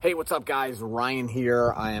Hey, what's up guys? Ryan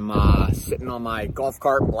here. I am sitting on my golf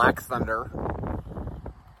cart, Black Thunder,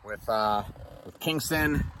 with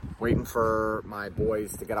Kingston, waiting for my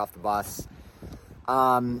boys to get off the bus.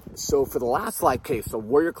 So for the last so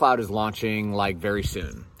Warrior Cloud is launching very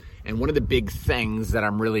soon. And one of the big things that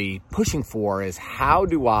I'm really pushing for is how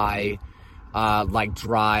do I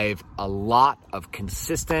drive a lot of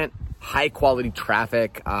consistent, high quality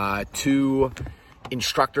traffic to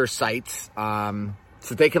instructor sites,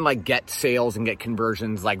 so they can get sales and get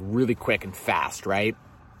conversions really quick and fast, right?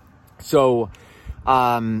 So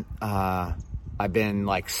I've been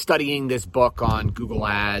studying this book on Google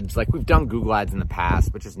Ads. We've done Google Ads in the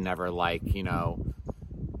past, but just never and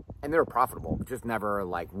they were profitable, but just never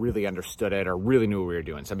really understood it or really knew what we were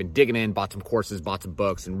doing. So I've been digging in, bought some courses, bought some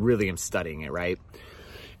books, and really am studying it, right?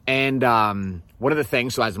 And one of the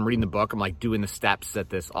things, so as I'm reading the book, I'm doing the steps that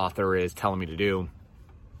this author is telling me to do.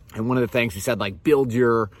 And one of the things he said, build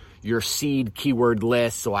your seed keyword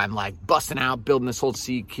list. So I'm busting out, building this whole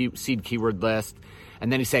seed keyword list.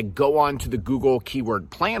 And then he said, go on to the Google Keyword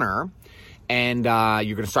Planner and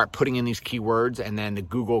you're going to start putting in these keywords. And then the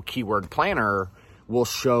Google Keyword Planner will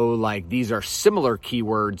show these are similar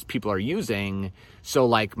keywords people are using. So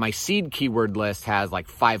my seed keyword list has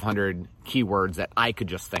 500 keywords that I could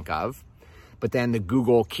just think of. But then the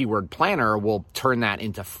Google Keyword Planner will turn that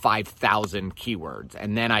into 5,000 keywords.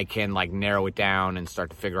 And then I can narrow it down and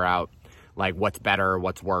start to figure out what's better,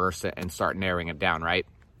 what's worse, and start narrowing it down, right?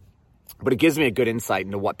 But it gives me a good insight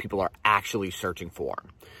into what people are actually searching for.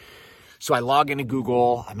 So I log into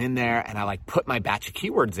Google, I'm in there, and I put my batch of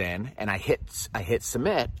keywords in, and I hit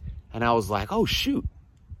submit, and I was oh shoot,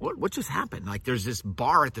 what just happened? There's this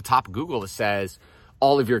bar at the top of Google that says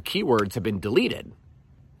all of your keywords have been deleted.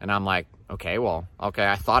 And I'm okay,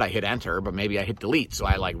 I thought I hit enter, but maybe I hit delete. So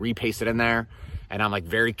I repaste it in there, and I'm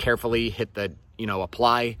very carefully hit the,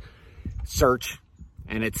 apply, search,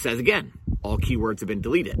 and it says again, all keywords have been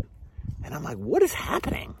deleted. And I'm what is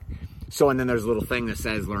happening? So, and then there's a little thing that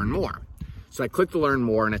says learn more. So I click the learn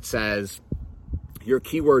more, and it says your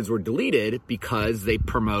keywords were deleted because they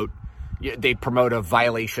promote a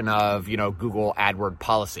violation of, Google AdWord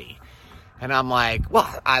policy. And I'm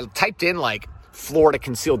well, I typed in Florida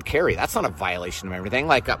concealed carry. That's not a violation of everything.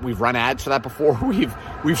 We've run ads for that before.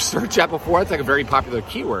 We've searched that before. It's a very popular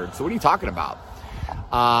keyword. So what are you talking about?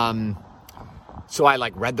 So I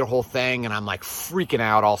read the whole thing, and I'm freaking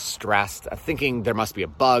out, all stressed. I'm thinking there must be a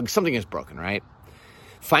bug. Something is broken, right?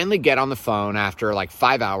 Finally get on the phone after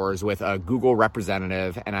 5 hours with a Google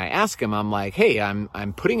representative, and I ask him, I'm hey,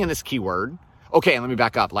 I'm putting in this keyword. Okay, let me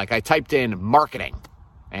back up. I typed in marketing,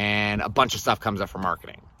 and a bunch of stuff comes up for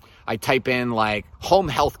marketing. I type in home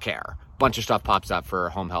healthcare, bunch of stuff pops up for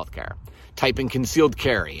home healthcare. Type in concealed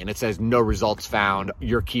carry, and it says no results found.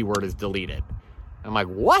 Your keyword is deleted. I'm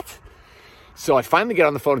what? So I finally get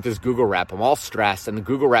on the phone with this Google rep. I'm all stressed, and the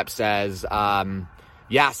Google rep says,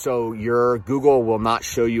 yeah, so your Google will not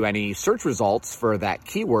show you any search results for that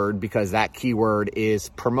keyword because that keyword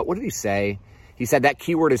is what did he say? He said that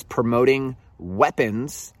keyword is promoting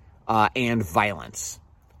weapons and violence.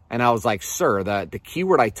 And I was sir, the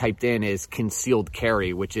keyword I typed in is concealed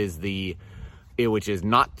carry, which is legal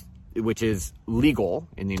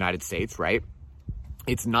in the United States, right?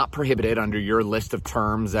 It's not prohibited under your list of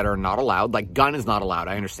terms that are not allowed. Gun is not allowed.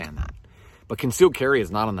 I understand that. But concealed carry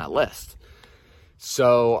is not on that list.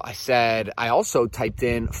 So I said, I also typed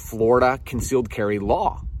in Florida concealed carry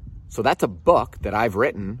law. So that's a book that I've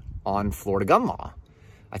written on Florida gun law.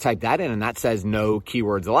 I typed that in, and that says no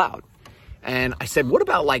keywords allowed. And I said, what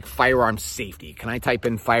about firearm safety? Can I type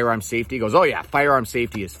in firearm safety? He goes, oh yeah, firearm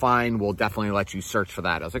safety is fine. We'll definitely let you search for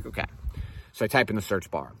that. I was okay. So I type in the search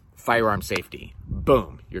bar, firearm safety.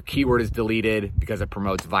 Boom. Your keyword is deleted because it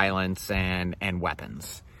promotes violence and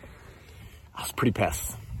weapons. I was pretty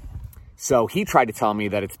pissed. So he tried to tell me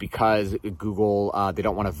that it's because Google, they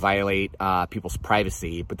don't want to violate people's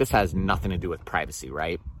privacy, but this has nothing to do with privacy,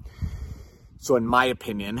 right? So in my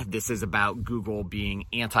opinion, this is about Google being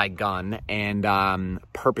anti-gun and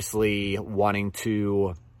purposely wanting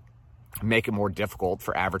to make it more difficult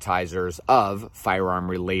for advertisers of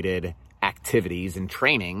firearm-related activities and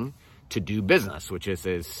training to do business, which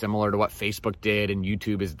is similar to what Facebook did and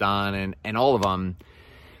YouTube has done and all of them.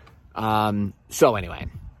 So anyway,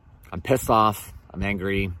 I'm pissed off. I'm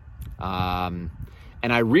angry.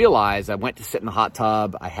 And I realized I went to sit in the hot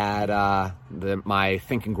tub. I had my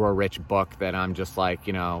Think and Grow Rich book that I'm just kind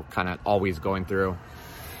of always going through.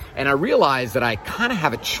 And I realized that I kind of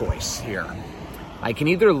have a choice here. I can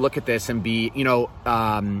either look at this and be, in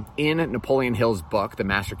Napoleon Hill's book, The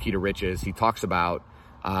Master Key to Riches, he talks about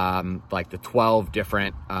like the 12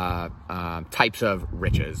 different types of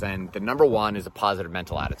riches. And the number one is a positive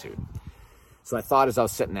mental attitude. So I thought as I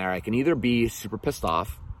was sitting there, I can either be super pissed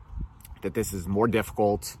off that this is more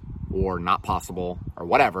difficult or not possible or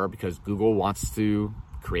whatever, because Google wants to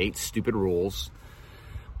create stupid rules,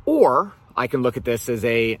 or I can look at this as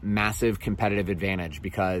a massive competitive advantage,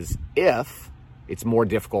 because if it's more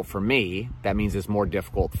difficult for me, that means it's more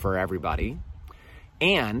difficult for everybody.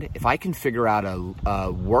 And if I can figure out a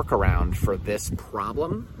workaround for this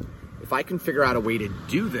problem, if I can figure out a way to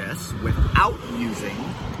do this without using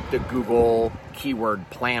the Google keyword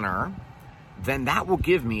planner, then that will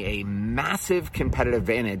give me a massive competitive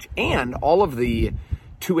advantage. And all of the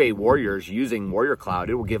 2A warriors using Warrior Cloud,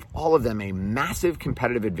 it will give all of them a massive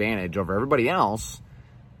competitive advantage over everybody else,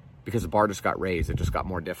 because the bar just got raised. It just got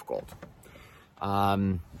more difficult.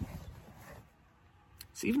 So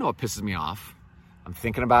even though it pisses me off, I'm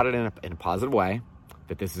thinking about it in a positive way,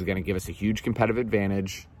 that this is going to give us a huge competitive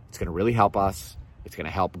advantage. It's going to really help us. It's going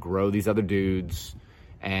to help grow these other dudes.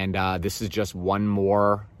 And this is just one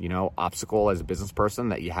more, obstacle as a business person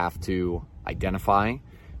that you have to identify.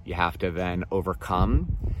 You have to then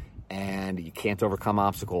overcome. And you can't overcome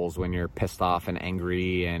obstacles when you're pissed off and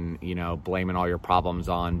angry and, blaming all your problems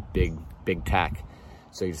on big tech.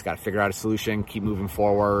 So you just got to figure out a solution, keep moving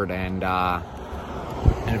forward, and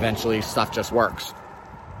eventually stuff just works.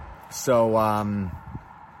 So,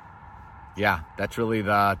 yeah, that's really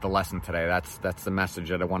the lesson today. That's the message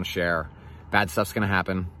that I want to share. Bad stuff's going to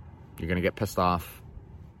happen. You're going to get pissed off.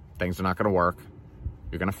 Things are not going to work.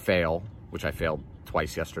 You're going to fail, which I failed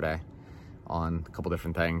twice yesterday on a couple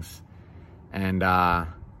different things. And,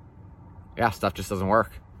 stuff just doesn't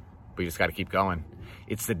work. But you just got to keep going.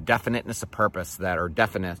 It's the definiteness of purpose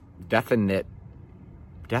definiteness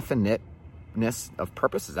of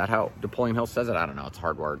purpose. Is that how Napoleon Hill says it? I don't know. It's a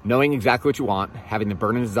hard word. Knowing exactly what you want, having the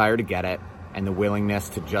burning desire to get it, and the willingness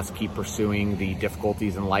to just keep pursuing the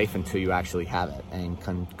difficulties in life until you actually have it. And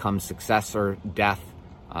come success or death,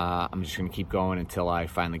 I'm just going to keep going until I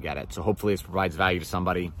finally get it. So hopefully this provides value to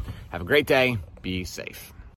somebody. Have a great day. Be safe.